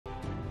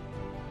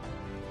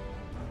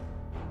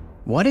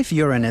What if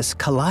Uranus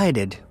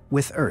collided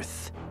with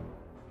Earth?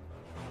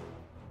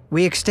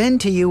 We extend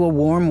to you a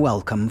warm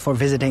welcome for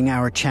visiting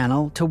our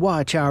channel to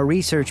watch our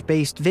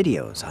research-based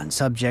videos on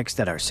subjects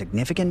that are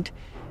significant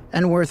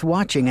and worth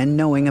watching and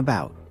knowing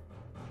about.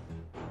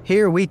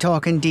 Here we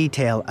talk in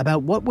detail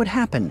about what would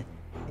happen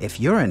if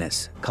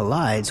Uranus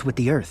collides with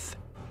the Earth.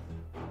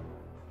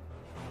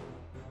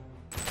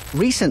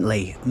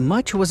 Recently,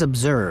 much was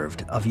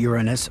observed of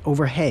Uranus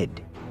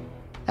overhead.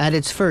 At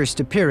its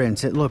first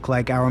appearance, it looked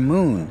like our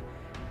moon,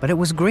 but it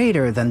was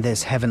greater than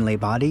this heavenly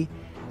body,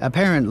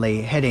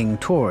 apparently heading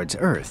towards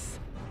Earth.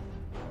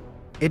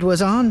 It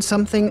was on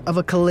something of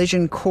a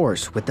collision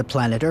course with the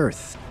planet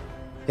Earth.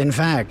 In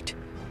fact,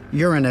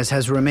 Uranus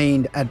has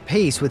remained at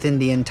pace within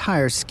the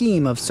entire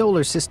scheme of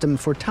solar system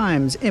for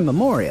times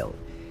immemorial.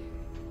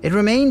 It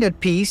remained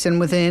at peace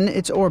and within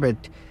its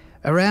orbit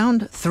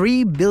around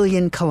 3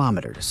 billion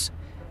kilometers,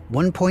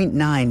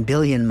 1.9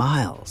 billion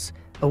miles,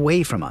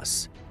 away from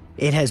us.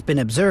 It has been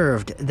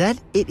observed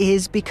that it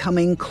is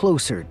becoming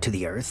closer to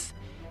the Earth.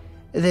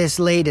 This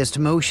latest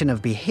motion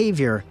of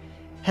behavior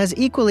has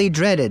equally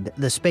dreaded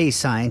the space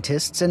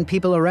scientists and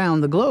people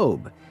around the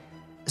globe.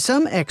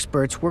 Some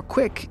experts were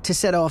quick to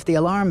set off the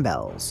alarm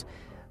bells,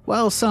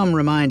 while some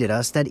reminded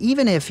us that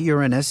even if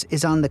Uranus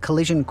is on the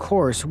collision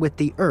course with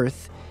the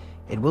Earth,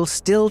 it will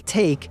still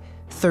take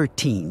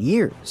 13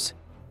 years.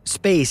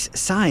 Space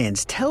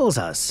science tells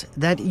us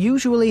that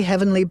usually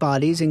heavenly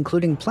bodies,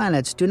 including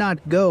planets, do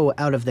not go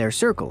out of their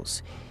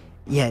circles.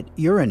 Yet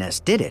Uranus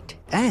did it,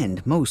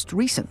 and most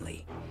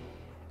recently.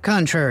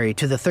 Contrary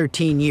to the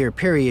 13-year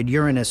period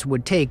Uranus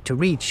would take to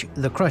reach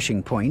the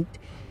crushing point,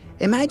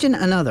 imagine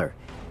another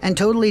and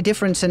totally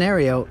different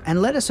scenario,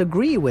 and let us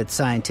agree with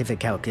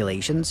scientific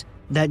calculations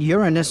that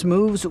Uranus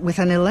moves with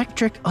an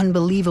electric,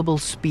 unbelievable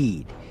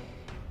speed.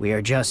 We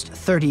are just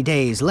 30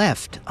 days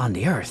left on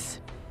the Earth.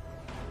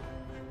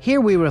 Here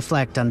we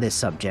reflect on this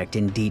subject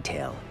in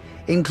detail,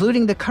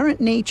 including the current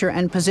nature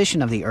and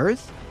position of the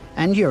Earth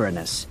and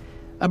Uranus,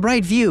 a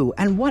bright view,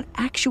 and what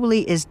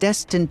actually is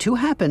destined to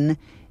happen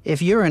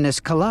if Uranus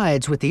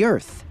collides with the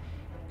Earth.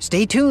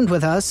 Stay tuned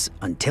with us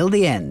until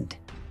the end.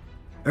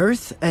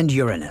 Earth and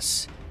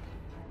Uranus.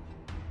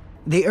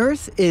 The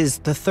Earth is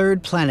the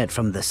third planet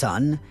from the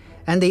Sun,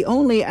 and the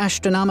only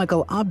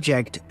astronomical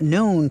object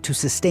known to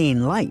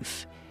sustain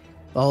life.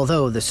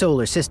 Although the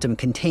solar system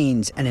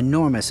contains an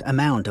enormous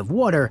amount of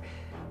water,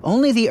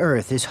 only the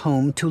Earth is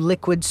home to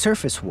liquid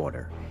surface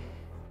water.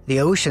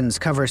 The oceans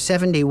cover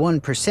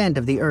 71%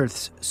 of the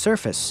Earth's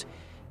surface,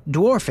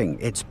 dwarfing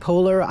its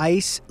polar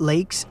ice,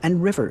 lakes,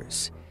 and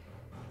rivers.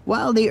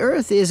 While the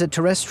Earth is a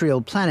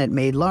terrestrial planet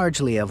made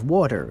largely of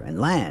water and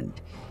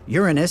land,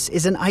 Uranus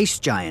is an ice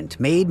giant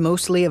made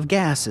mostly of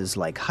gases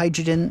like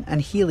hydrogen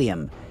and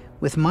helium,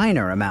 with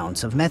minor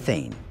amounts of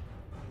methane.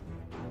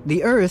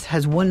 The Earth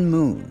has one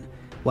moon,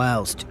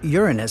 whilst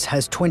Uranus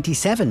has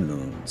 27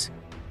 moons.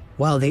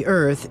 While the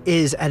Earth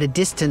is at a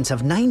distance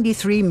of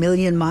 93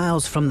 million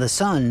miles from the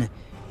Sun,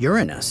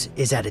 Uranus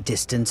is at a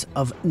distance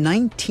of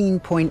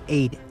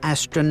 19.8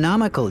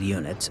 astronomical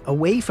units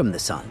away from the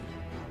Sun.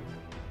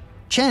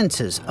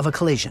 Chances of a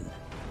collision.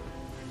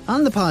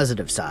 On the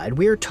positive side,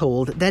 we're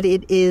told that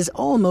it is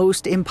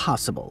almost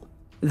impossible,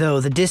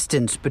 though the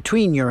distance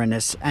between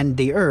Uranus and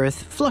the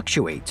Earth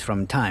fluctuates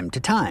from time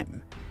to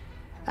time.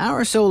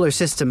 Our solar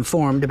system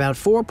formed about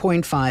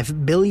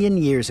 4.5 billion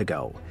years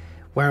ago,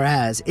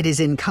 whereas it is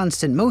in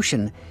constant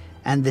motion,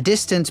 and the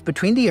distance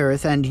between the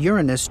Earth and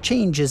Uranus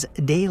changes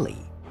daily.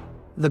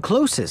 The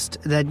closest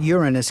that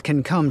Uranus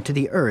can come to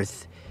the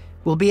Earth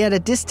will be at a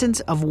distance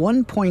of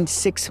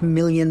 1.6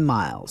 million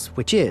miles,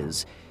 which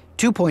is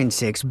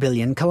 2.6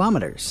 billion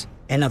kilometers.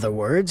 In other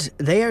words,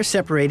 they are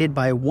separated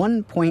by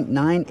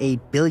 1.98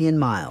 billion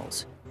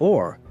miles,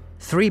 or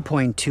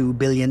 3.2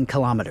 billion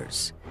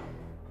kilometers.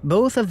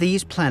 Both of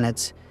these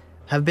planets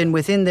have been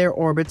within their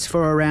orbits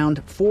for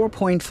around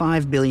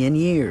 4.5 billion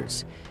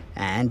years,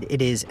 and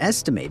it is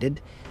estimated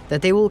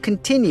that they will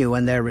continue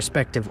in their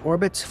respective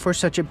orbits for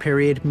such a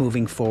period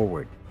moving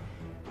forward.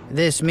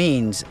 This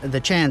means the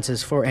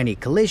chances for any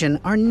collision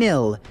are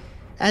nil,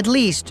 at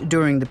least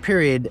during the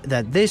period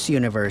that this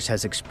universe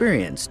has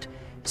experienced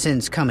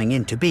since coming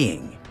into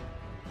being.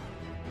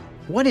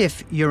 What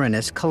if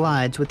Uranus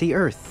collides with the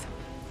Earth?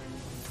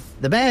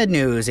 The bad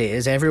news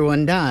is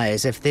everyone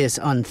dies if this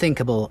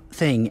unthinkable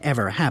thing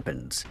ever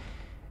happens.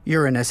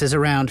 Uranus is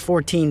around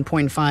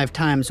 14.5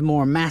 times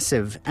more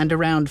massive and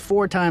around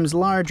 4 times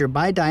larger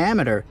by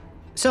diameter,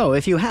 so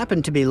if you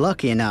happen to be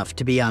lucky enough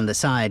to be on the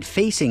side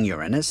facing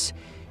Uranus,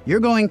 you're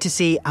going to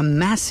see a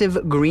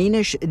massive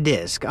greenish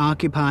disk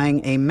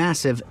occupying a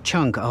massive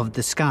chunk of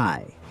the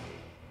sky.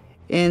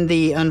 In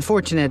the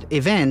unfortunate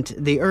event,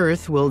 the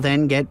Earth will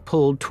then get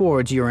pulled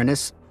towards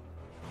Uranus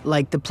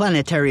like the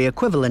planetary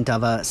equivalent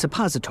of a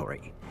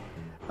suppository.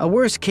 A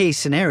worst-case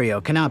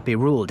scenario cannot be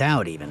ruled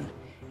out even.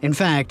 In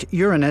fact,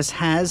 Uranus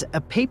has a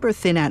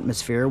paper-thin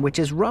atmosphere which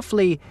is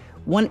roughly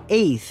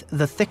 1/8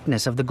 the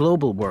thickness of the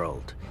global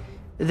world.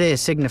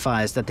 This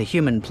signifies that the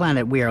human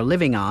planet we are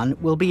living on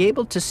will be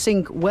able to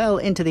sink well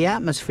into the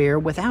atmosphere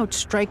without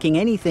striking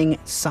anything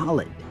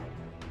solid.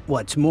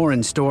 What's more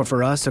in store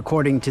for us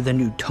according to the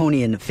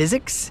Newtonian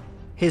physics?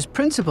 His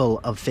principle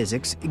of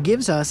physics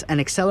gives us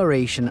an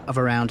acceleration of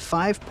around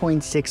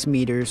 5.6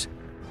 meters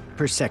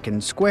per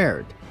second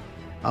squared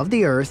of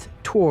the Earth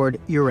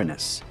toward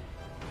Uranus.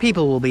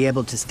 People will be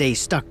able to stay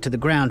stuck to the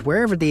ground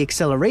wherever the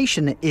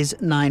acceleration is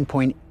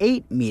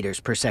 9.8 meters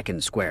per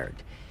second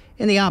squared,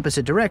 in the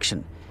opposite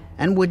direction,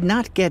 and would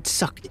not get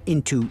sucked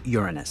into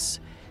Uranus.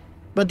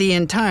 But the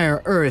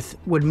entire Earth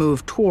would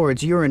move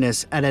towards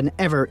Uranus at an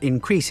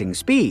ever-increasing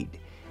speed.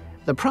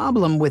 The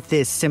problem with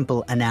this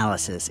simple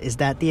analysis is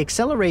that the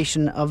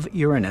acceleration of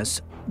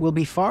Uranus will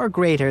be far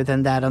greater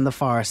than that on the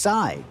far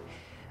side.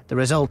 The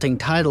resulting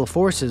tidal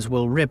forces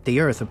will rip the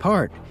Earth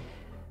apart.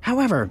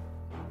 However,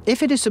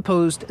 if it is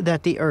supposed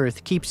that the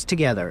Earth keeps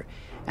together,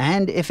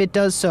 and if it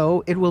does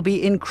so, it will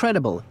be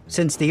incredible,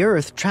 since the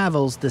Earth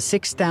travels the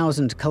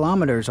 6,000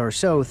 kilometers or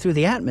so through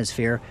the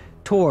atmosphere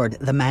toward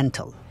the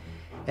mantle.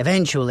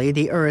 Eventually,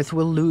 the Earth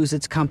will lose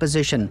its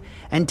composition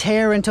and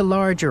tear into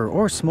larger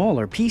or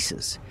smaller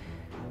pieces.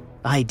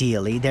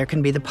 Ideally, there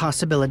can be the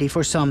possibility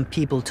for some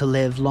people to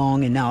live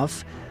long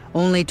enough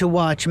only to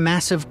watch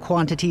massive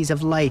quantities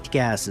of light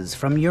gases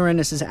from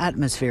Uranus's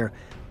atmosphere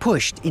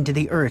pushed into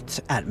the Earth's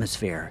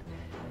atmosphere.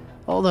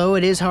 Although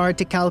it is hard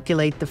to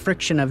calculate the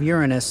friction of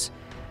Uranus,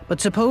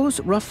 but suppose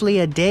roughly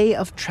a day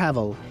of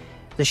travel,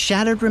 the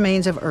shattered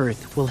remains of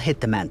Earth will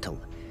hit the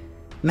mantle.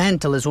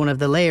 Mantle is one of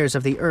the layers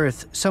of the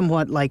Earth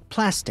somewhat like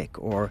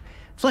plastic or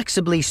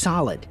flexibly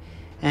solid,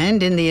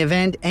 and in the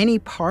event any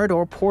part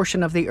or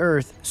portion of the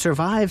Earth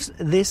survives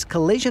this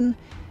collision,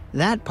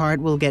 that part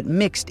will get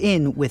mixed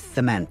in with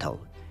the mantle.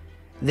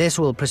 This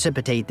will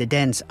precipitate the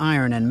dense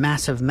iron and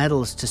massive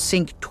metals to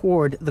sink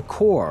toward the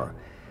core,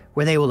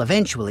 where they will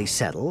eventually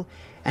settle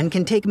and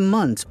can take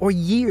months or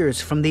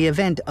years from the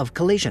event of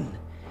collision.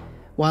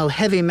 While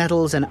heavy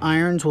metals and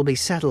irons will be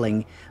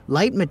settling,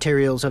 light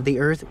materials of the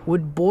Earth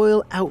would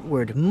boil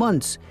outward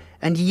months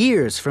and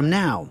years from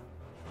now.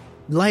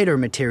 Lighter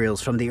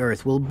materials from the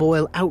Earth will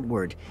boil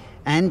outward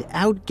and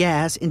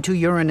outgas into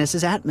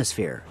Uranus's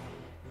atmosphere.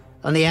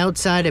 On the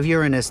outside of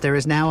Uranus, there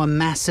is now a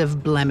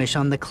massive blemish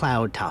on the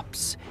cloud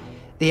tops.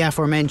 The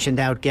aforementioned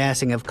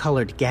outgassing of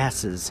colored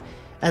gases,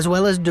 as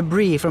well as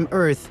debris from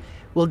Earth,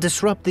 will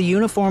disrupt the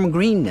uniform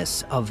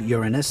greenness of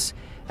Uranus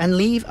and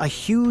leave a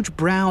huge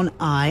brown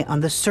eye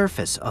on the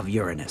surface of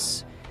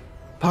Uranus.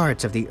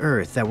 Parts of the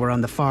Earth that were on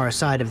the far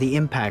side of the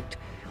impact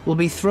will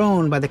be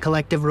thrown by the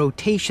collective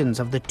rotations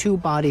of the two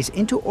bodies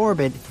into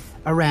orbit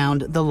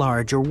around the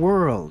larger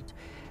world,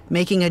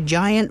 making a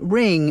giant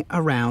ring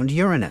around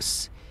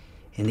Uranus.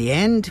 In the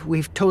end,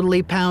 we've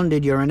totally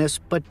pounded Uranus,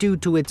 but due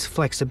to its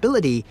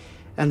flexibility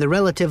and the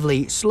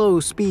relatively slow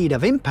speed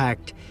of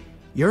impact,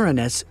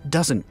 Uranus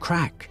doesn't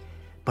crack,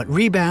 but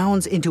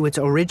rebounds into its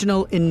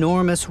original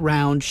enormous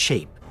round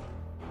shape.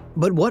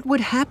 But what would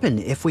happen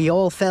if we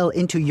all fell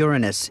into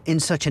Uranus in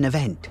such an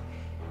event?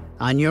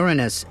 On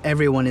Uranus,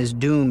 everyone is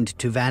doomed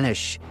to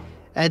vanish,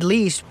 at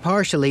least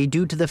partially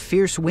due to the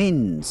fierce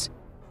winds.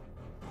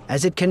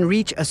 As it can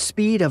reach a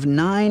speed of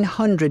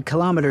 900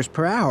 kilometers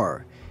per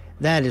hour,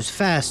 that is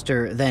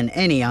faster than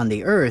any on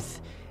the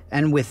Earth,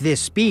 and with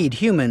this speed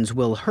humans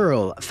will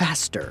hurl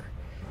faster.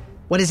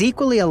 What is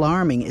equally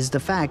alarming is the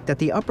fact that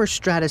the upper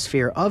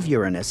stratosphere of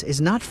Uranus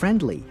is not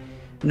friendly,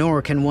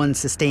 nor can one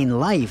sustain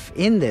life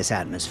in this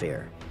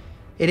atmosphere.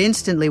 It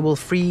instantly will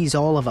freeze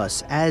all of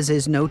us, as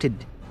is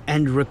noted,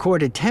 and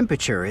recorded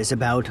temperature is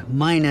about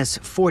minus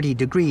 40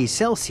 degrees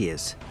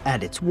Celsius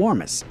at its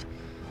warmest.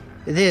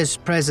 This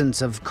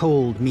presence of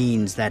cold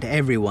means that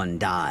everyone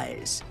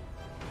dies.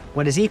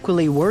 What is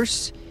equally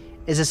worse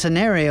is a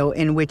scenario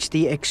in which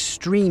the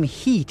extreme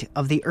heat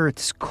of the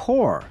Earth's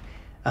core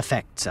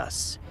affects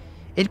us.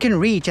 It can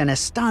reach an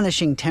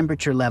astonishing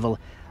temperature level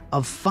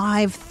of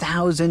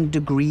 5,000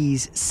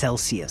 degrees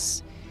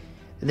Celsius.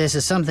 This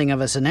is something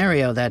of a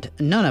scenario that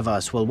none of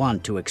us will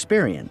want to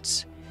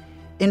experience.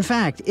 In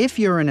fact, if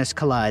Uranus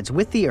collides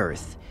with the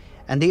Earth,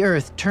 and the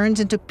Earth turns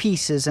into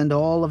pieces and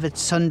all of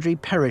its sundry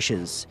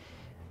perishes,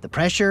 the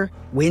pressure,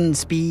 wind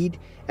speed,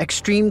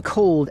 extreme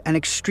cold, and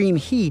extreme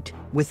heat,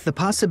 with the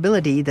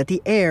possibility that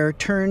the air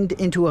turned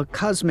into a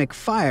cosmic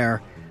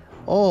fire,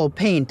 all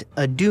paint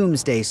a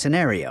doomsday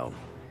scenario.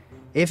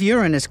 If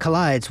Uranus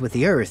collides with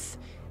the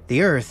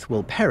Earth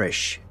will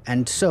perish,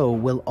 and so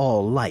will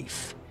all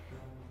life.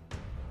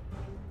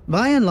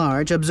 By and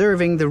large,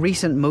 observing the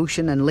recent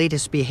motion and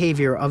latest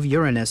behavior of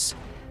Uranus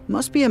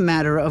must be a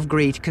matter of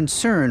great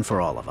concern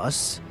for all of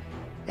us.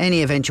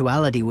 Any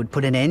eventuality would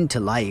put an end to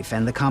life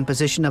and the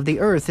composition of the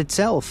Earth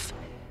itself.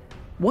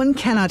 One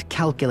cannot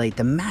calculate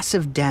the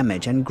massive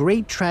damage and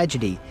great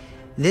tragedy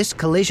this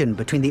collision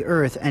between the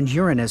Earth and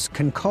Uranus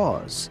can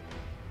cause.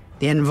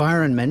 The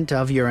environment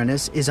of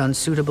Uranus is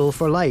unsuitable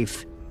for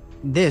life.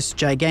 This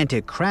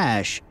gigantic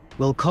crash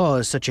will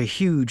cause such a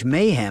huge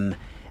mayhem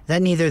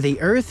that neither the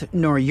Earth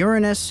nor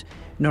Uranus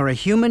nor a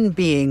human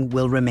being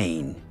will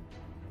remain.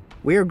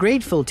 We are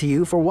grateful to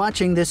you for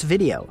watching this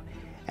video,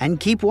 And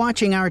keep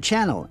watching our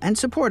channel and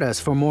support us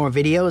for more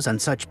videos on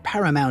such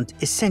paramount,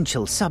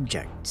 essential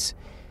subjects.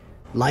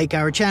 Like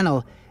our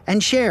channel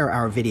and share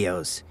our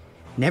videos.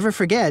 Never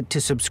forget to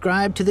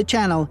subscribe to the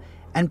channel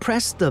and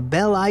press the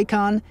bell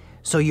icon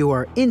so you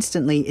are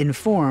instantly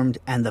informed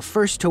and the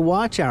first to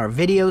watch our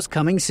videos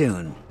coming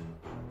soon.